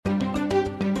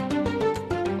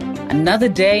Another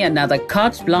day, another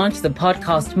carte blanche, the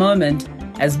podcast moment.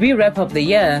 As we wrap up the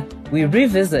year, we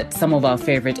revisit some of our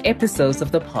favorite episodes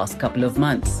of the past couple of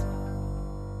months.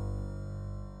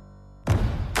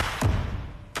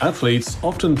 Athletes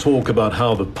often talk about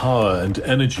how the power and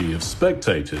energy of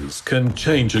spectators can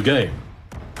change a game.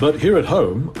 But here at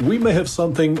home, we may have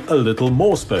something a little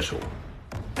more special.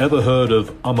 Ever heard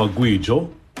of Gwijo?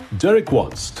 Derek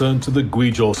Watts turned to the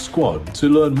Gwijo Squad to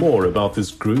learn more about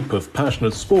this group of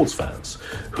passionate sports fans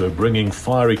who are bringing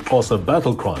fiery Xhosa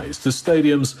battle cries to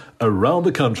stadiums around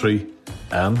the country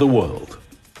and the world.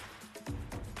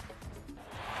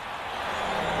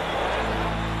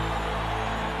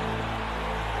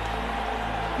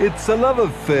 It's a love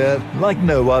affair like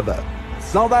no other.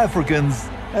 South Africans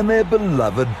and their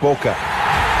beloved Bokke.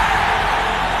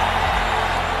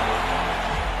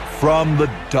 From the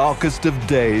darkest of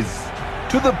days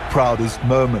to the proudest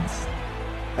moments,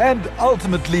 and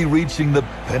ultimately reaching the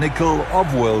pinnacle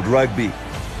of world rugby,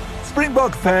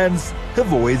 Springbok fans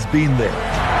have always been there.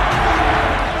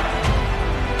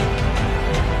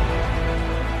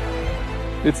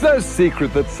 It's no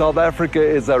secret that South Africa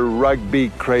is a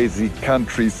rugby-crazy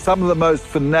country, some of the most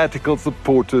fanatical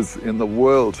supporters in the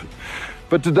world.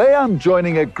 But today I'm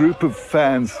joining a group of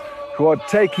fans who are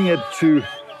taking it to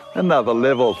another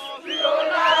level.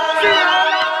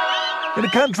 In a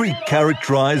country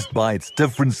characterized by its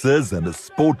differences and a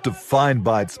sport defined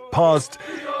by its past,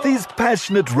 these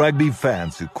passionate rugby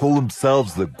fans who call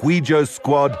themselves the Gwijo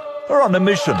Squad are on a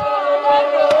mission.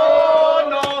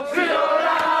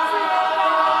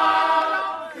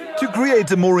 To create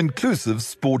a more inclusive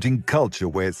sporting culture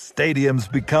where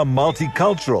stadiums become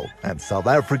multicultural and South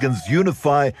Africans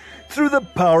unify through the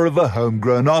power of a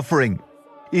homegrown offering.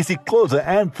 isiXhosa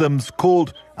anthems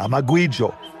called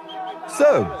Gwijo.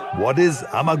 So, what is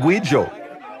Gwijo?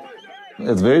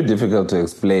 It's very difficult to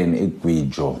explain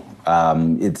Gwijo.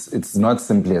 It's not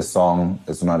simply a song,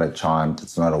 it's not a chant,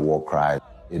 it's not a war cry.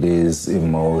 It is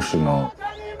emotional.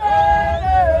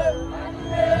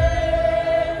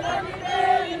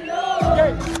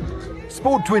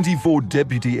 Sport 24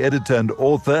 deputy editor and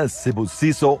author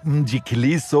Sibusiso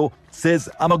Mjikiliso says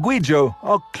Gwijo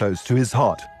are close to his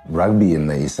heart. Rugby in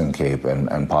the Eastern Cape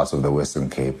and parts of the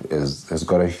Western Cape has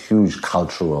got a huge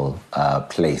cultural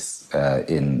place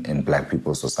in Black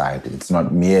people's society. It's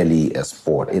not merely a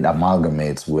sport. It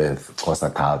amalgamates with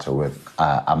Xhosa culture, with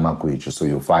Gwijo. So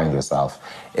you find yourself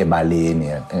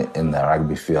ebaleni in the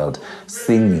rugby field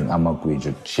singing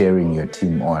Gwijo, cheering your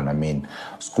team on. I mean,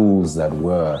 schools that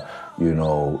were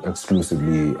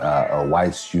exclusively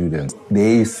white students,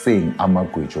 they sing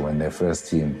Gwijo when their first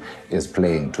team is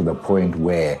playing, to the point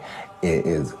where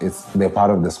they're part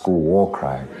of the school war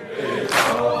cry. An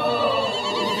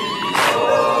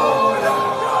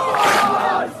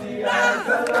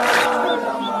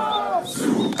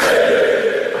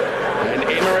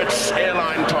Emirates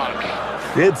Airline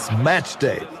Park. It's match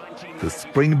day. The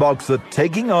Springboks are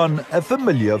taking on a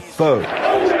familiar foe.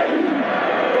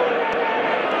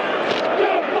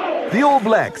 The All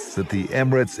Blacks at the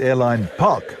Emirates Airline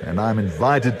Park, and I'm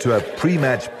invited to a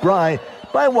pre-match braai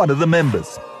by one of the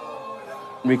members.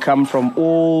 We come from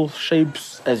all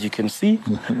shapes, as you can see,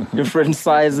 different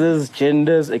sizes,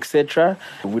 genders, etc.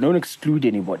 We don't exclude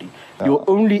anybody. Your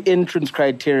only entrance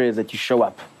criteria is that you show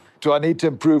up. Do I need to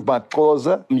improve my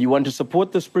Xhosa? You want to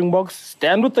support the Springboks,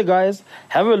 stand with the guys,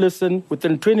 have a listen.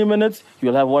 Within 20 minutes,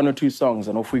 you'll have one or two songs,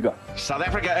 and off we go. South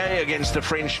Africa A against the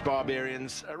French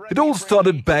Barbarians. It all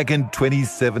started back in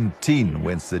 2017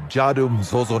 when Sejadu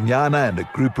Mzozonyana and a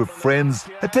group of friends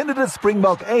attended a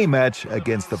Springbok A match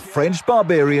against the French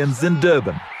Barbarians in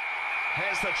Durban.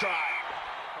 Here's the try.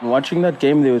 Watching that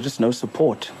game, there was just no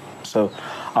support. So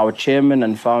our chairman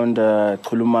and founder,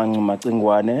 Khulumang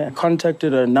Matsingwane,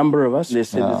 contacted a number of us. They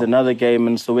said there's another game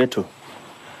in Soweto.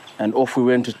 And off we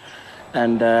went.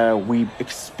 And we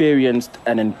experienced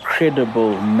an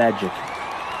incredible magic.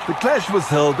 The clash was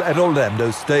held at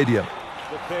Orlando Stadium.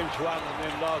 The French won, and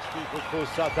then last week, of course,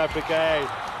 South Africa A.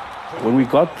 When we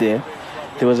got there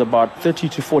was about 30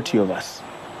 to 40 of us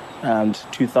and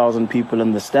 2,000 people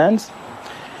in the stands.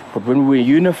 But when we were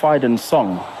unified in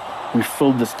song, we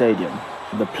filled the stadium,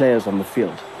 the players on the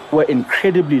field. Were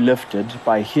incredibly lifted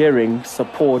by hearing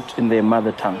support in their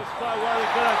mother tongue. Can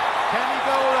he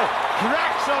go there?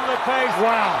 Cracks on the pace.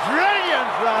 Wow. Brilliant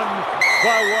run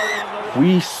by Warren.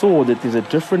 We saw that there's a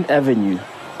different avenue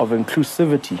of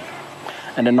inclusivity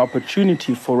and an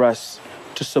opportunity for us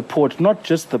to support not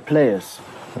just the players,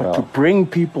 but to bring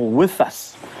people with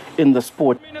us in the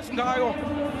sport.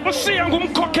 Usiya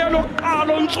ngumkhokheli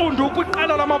oqala ontsundu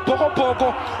kwiqela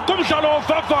lamabhokobhoko kumdlalo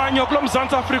ovavanyo kulo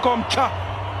Mzantsi Afrika omtsha.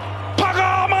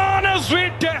 Phakama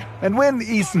And when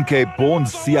Eastern Cape-born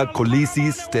Siya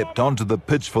Kolisi stepped onto the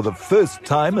pitch for the first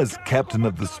time as captain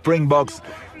of the Springboks,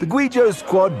 the Gwijo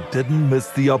squad didn't miss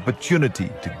the opportunity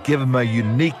to give him a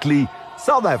uniquely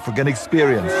South African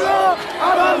experience.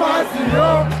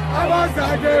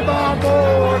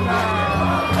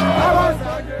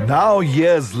 Now,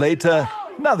 years later,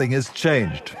 nothing has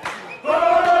changed.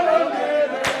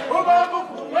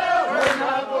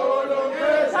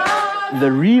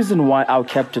 The reason why our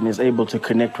captain is able to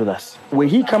connect with us, where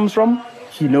he comes from,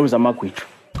 he knows Gwijo.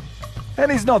 And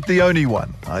he's not the only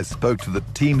one. I spoke to the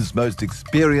team's most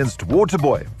experienced water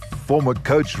boy, former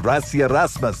coach Rassie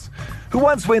Erasmus, who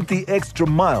once went the extra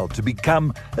mile to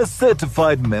become a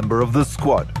certified member of the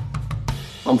squad.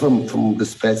 I'm from the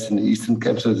Spats in the Eastern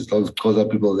Cape, so there's lots of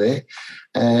people there.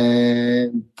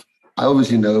 And I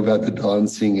obviously know about the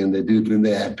dancing, and they do it when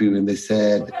they're happy, when they're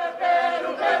sad.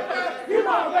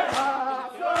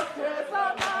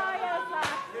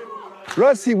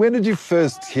 Rassie, when did you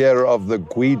first hear of the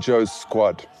Gwijo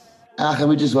squad?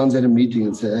 We just once had a meeting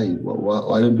and said, hey,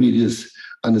 why don't we just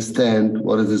understand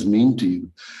what does this mean to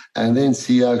you? And then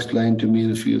Siya explained to me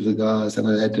and a few of the guys, and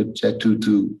I had to chat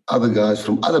to other guys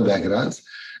from other backgrounds.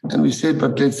 And we said,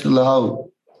 but let's allow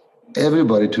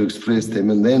everybody to express them.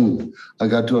 And then I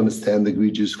got to understand the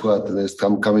Gwijo squad, and they're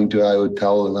coming to our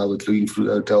hotel, and I was looking through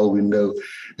the hotel window,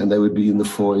 and they would be in the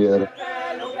foyer.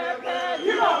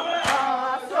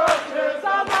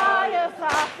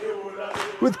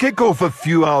 With kickoff a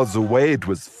few hours away, it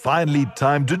was finally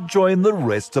time to join the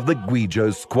rest of the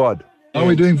Gwijo squad. How are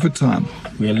we doing for time?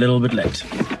 We're a little bit late.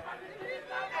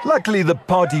 Luckily, the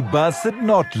party bus had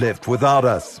not left without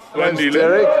us.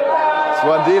 Derek.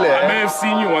 I may have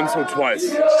seen you once or twice.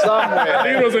 Somewhere. I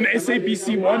think it was an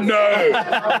SABC one. No,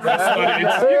 that's not it.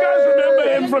 You guys remember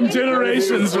him from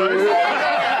Generations,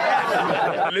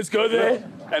 right? Let's go there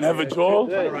and have a jaw.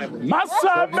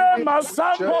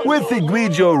 With the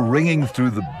Gwijo ringing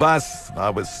through the bus, I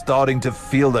was starting to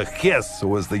feel the hiss,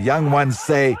 or as the young ones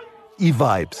say,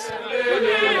 e-vibes.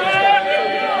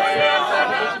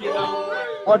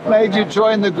 What made you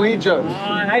join the Gwijo?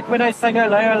 I hate when I sing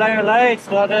Olay, Olay, Olay. It's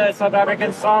not a South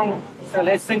African song. So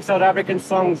let's sing South African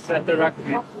songs at the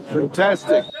rugby.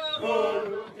 Fantastic.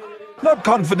 Not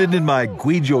confident in my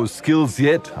Gwijo skills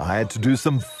yet, I had to do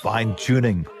some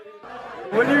fine-tuning.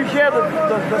 When you hear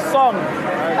the song,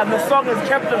 and the song is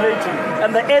captivating,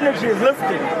 and the energy is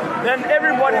lifting, then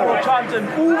everybody will chant in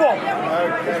Ubo,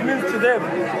 which means to them.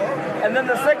 And then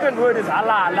the second word is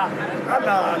Allah, Allah.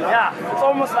 Yeah, it's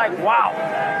almost like wow.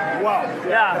 Wow.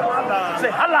 Yeah. Say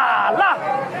Allah, Allah.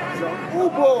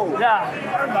 Ubo. Yeah.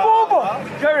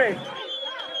 Ubo. Jerry.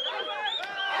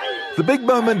 The big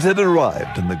moment had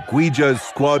arrived, and the Gwijo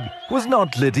squad was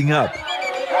not letting up.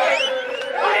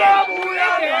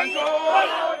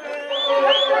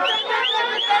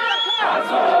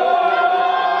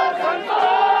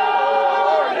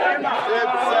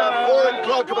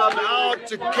 About an hour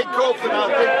to kick off, and I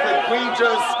think the Gwijo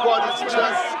squad is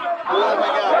just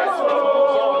warming up.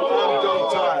 I'm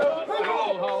tired.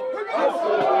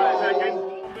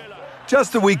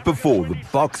 Just a week before, the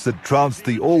Boks had trounced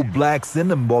the All Blacks in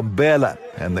Mbombela,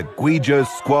 and the Gwijo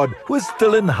squad was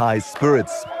still in high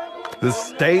spirits. The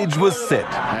stage was set.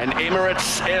 And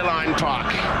Emirates Airline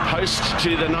Park, host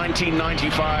to the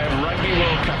 1995 Rugby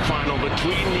World Cup final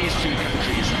between these two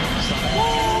countries.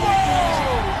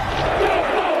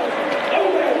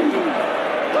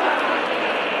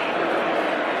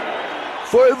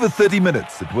 For over 30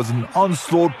 minutes, it was an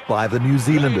onslaught by the New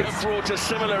Zealanders. Brought a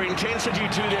similar intensity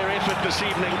to their effort this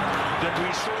evening that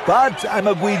we saw. But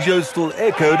Gwijo still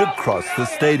echoed across the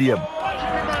stadium.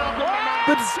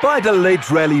 But despite a late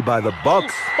rally by the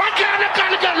Boks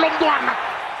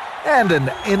and an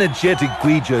energetic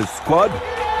Gwijo squad,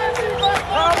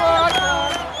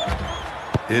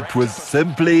 it was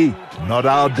simply not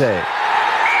our day.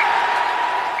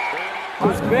 It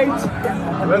was great.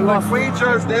 The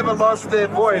Gwijos never lost their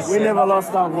voice. We never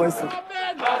lost our voices.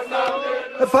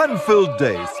 A fun-filled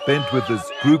day spent with this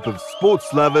group of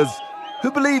sports lovers who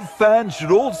believe fans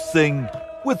should all sing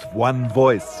with one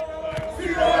voice.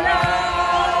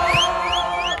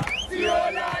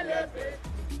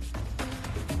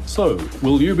 So,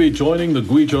 will you be joining the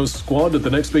Gwijo squad at the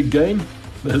next big game?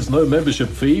 There's no membership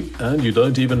fee, and you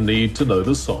don't even need to know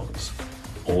the songs.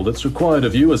 All that's required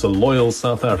of you as a loyal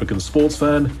South African sports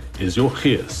fan is your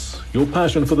gees, your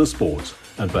passion for the sport,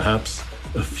 and perhaps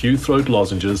a few throat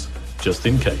lozenges just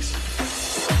in case.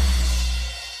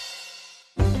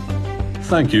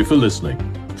 Thank you for listening.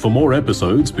 For more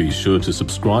episodes, be sure to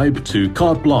subscribe to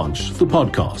Carte Blanche, the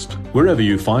podcast, wherever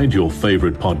you find your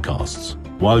favorite podcasts.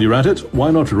 While you're at it,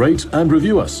 why not rate and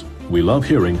review us? We love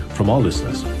hearing from our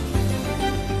listeners.